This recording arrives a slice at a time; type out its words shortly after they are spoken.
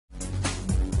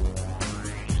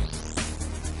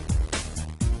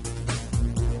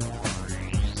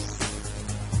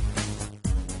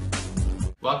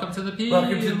Welcome to the Pew!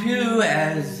 Welcome to the Pew,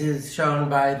 as is shown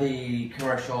by the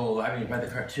commercial, by the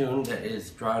cartoon that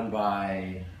is drawn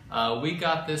by... We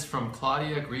got this from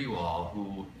Claudia Grewal,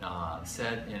 who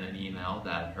said in an email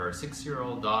that her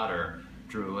 6-year-old daughter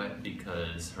drew it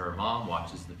because her mom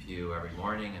watches the Pew every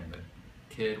morning and the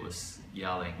kid was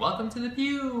yelling, "Welcome to the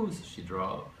Pew!" So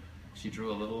she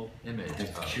drew a little image.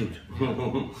 That's cute.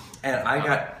 And I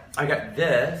got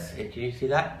this, can you see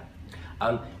that?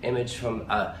 Image from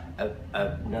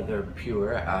another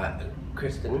Pewer,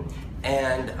 Kristen,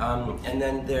 and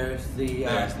then there's the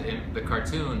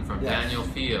cartoon from yes. Daniel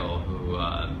Field, who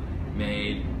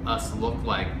made us look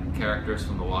like characters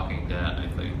from The Walking Dead, I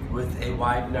think. With a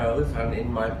wide nose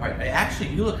in my part. Actually,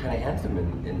 you look kind of handsome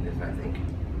in this, I think.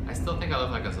 I still think I look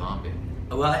like a zombie.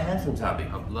 Well, a handsome zombie.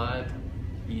 A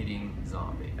blood-eating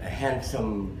zombie. A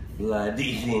handsome,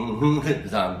 blood-eating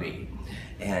zombie.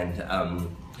 And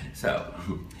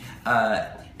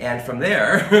and from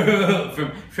there,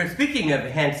 from speaking of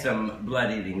handsome,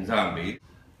 blood-eating zombie,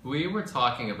 we were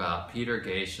talking about Peter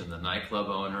Gatien, the nightclub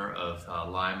owner of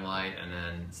Limelight and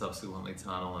then subsequently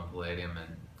Tunnel and Palladium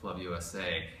and Club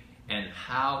USA, and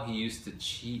how he used to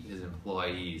cheat his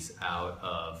employees out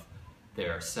of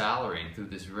their salary through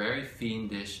this very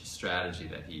fiendish strategy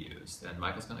that he used. And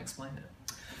Michael's going to explain it.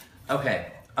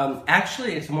 Okay.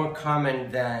 Actually, it's more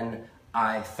common than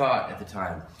I thought at the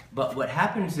time. But what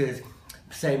happens is,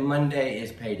 say Monday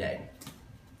is payday.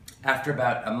 After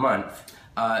about a month,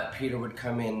 Peter would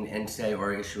come in and say,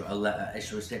 or issue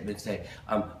a statement, and say,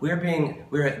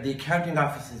 the accounting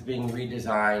office is being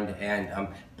redesigned, and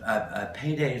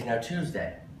payday is now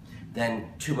Tuesday.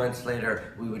 Then 2 months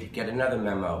later, we would get another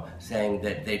memo saying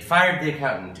that they'd fired the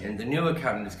accountant, and the new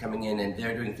accountant is coming in, and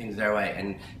they're doing things their way,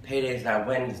 and payday is now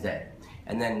Wednesday.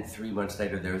 And then 3 months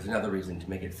later, there was another reason to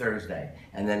make it Thursday,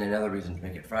 and then another reason to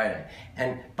make it Friday.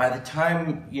 And by the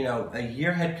time, a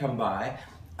year had come by,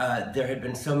 there had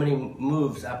been so many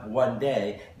moves up one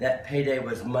day that payday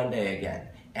was Monday again,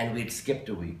 and we'd skipped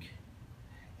a week.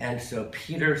 And so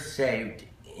Peter saved,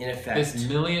 in effect... This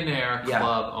millionaire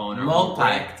club owner who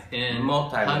raked in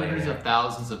hundreds of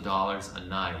thousands of dollars a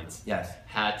night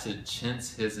had to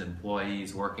chintz his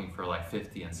employees working for like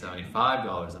 $50 and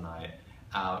 $75 a night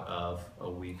out of a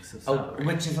week's salary. Oh,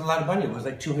 which is a lot of money. It was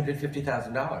like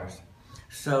 $250,000.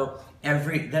 So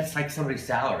that's like somebody's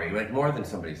salary, like more than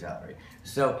somebody's salary.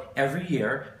 So every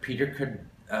year, Peter could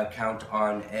count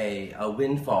on a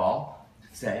windfall,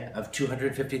 say, of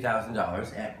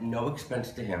 $250,000 at no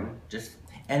expense to him.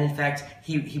 And in fact,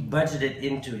 he budgeted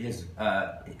into his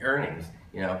earnings.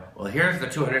 Well, here's the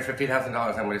 $250,000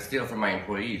 I'm going to steal from my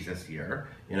employees this year.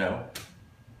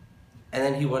 And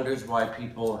then he wonders why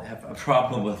people have a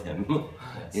problem with him,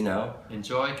 yes.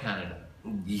 Enjoy Canada.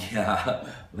 Yeah.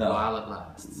 Well, while it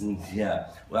lasts. Yeah.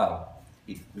 Well,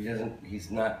 he's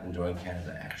not enjoying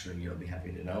Canada, actually, you'll be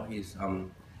happy to know. He's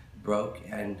broke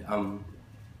and going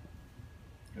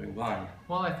blind.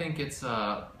 Well, I think it's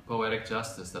poetic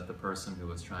justice that the person who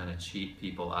was trying to cheat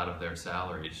people out of their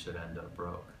salaries should end up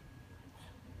broke.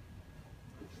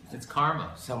 It's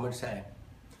karma. Some would say.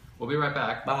 We'll be right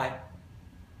back. Bye.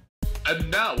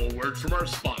 And now a word from our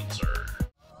sponsor.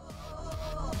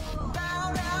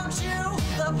 Bow down to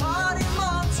the party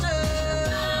monster.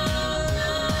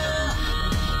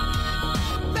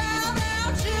 Bow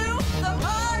down to the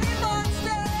party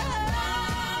monster.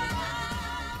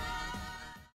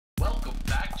 Welcome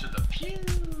back to the Pew.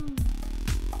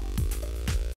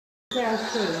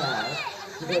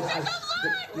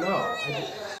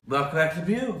 Welcome back to the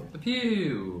Pew. The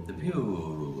Pew. The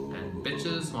Pew. And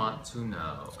bitches want to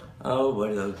know. Oh, what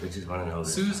do those bitches want to know?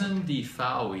 Susan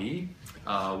DeFowie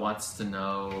wants to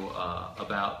know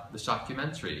about the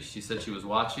shockumentary. She said she was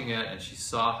watching it and she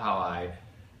saw how I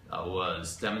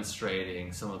was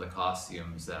demonstrating some of the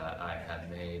costumes that I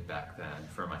had made back then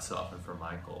for myself and for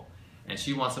Michael. And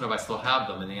she wants to know if I still have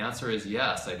them. And the answer is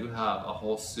yes. I do have a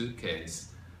whole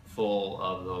suitcase full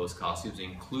of those costumes,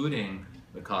 including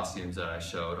the costumes that I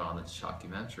showed on the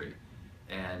shockumentary.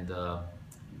 And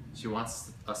she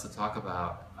wants us to talk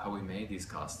about how we made these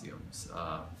costumes.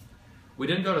 We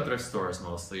didn't go to thrift stores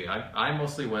mostly. I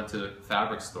mostly went to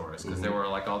fabric stores because there were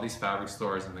like all these fabric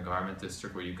stores in the garment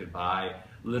district where you could buy,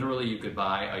 literally you could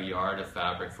buy a yard of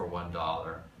fabric for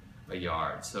 $1 a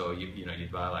yard. So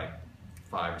you'd buy like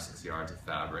 5 or 6 yards of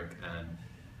fabric, and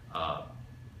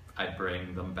I'd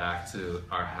bring them back to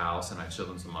our house and I'd show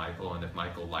them to Michael, and if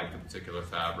Michael liked a particular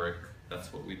fabric,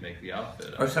 that's what we'd make the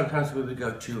outfit of. Or sometimes we would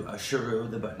go to a Cheru,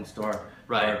 the button store.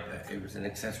 Right. Or it was an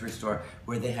accessory store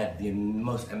where they had the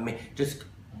most amazing, just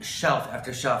shelf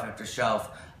after shelf after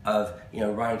shelf of,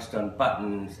 rhinestone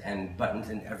buttons and buttons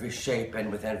in every shape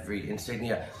and with every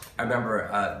insignia. I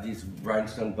remember these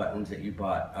rhinestone buttons that you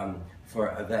bought for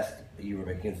a vest you were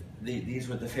making. These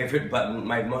were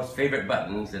my most favorite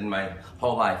buttons in my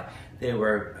whole life. They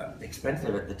were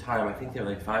expensive at the time. I think they were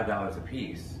like $5 a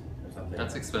piece or something.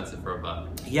 That's expensive for a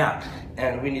button. Yeah,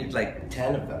 and we needed like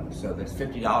 10 of them, so that's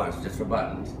 $50 just for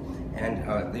buttons.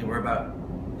 And they were about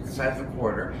the size of a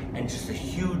quarter, and just a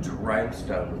huge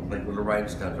rhinestone with like little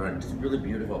rhinestones on it. Just really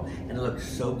beautiful, and it looked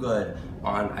so good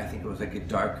on, I think it was like a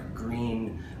dark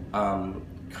green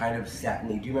kind of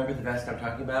satiny. Do you remember the vest I'm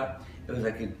talking about? It was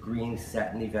like a green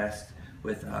satiny vest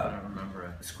with I don't remember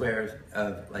it. Squares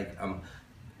of like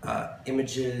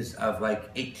images of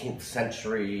like 18th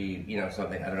century,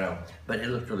 something, I don't know, but it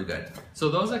looked really good. So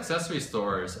those accessory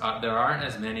stores, there aren't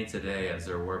as many today as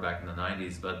there were back in the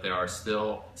 90s, but there are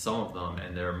still some of them,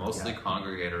 and they're mostly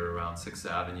congregated around 6th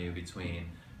Avenue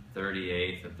between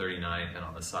 38th and 39th and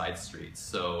on the side streets.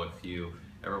 So if you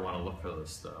ever want to look for this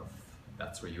stuff,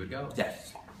 that's where you would go.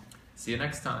 Yes. See you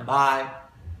next time. Bye.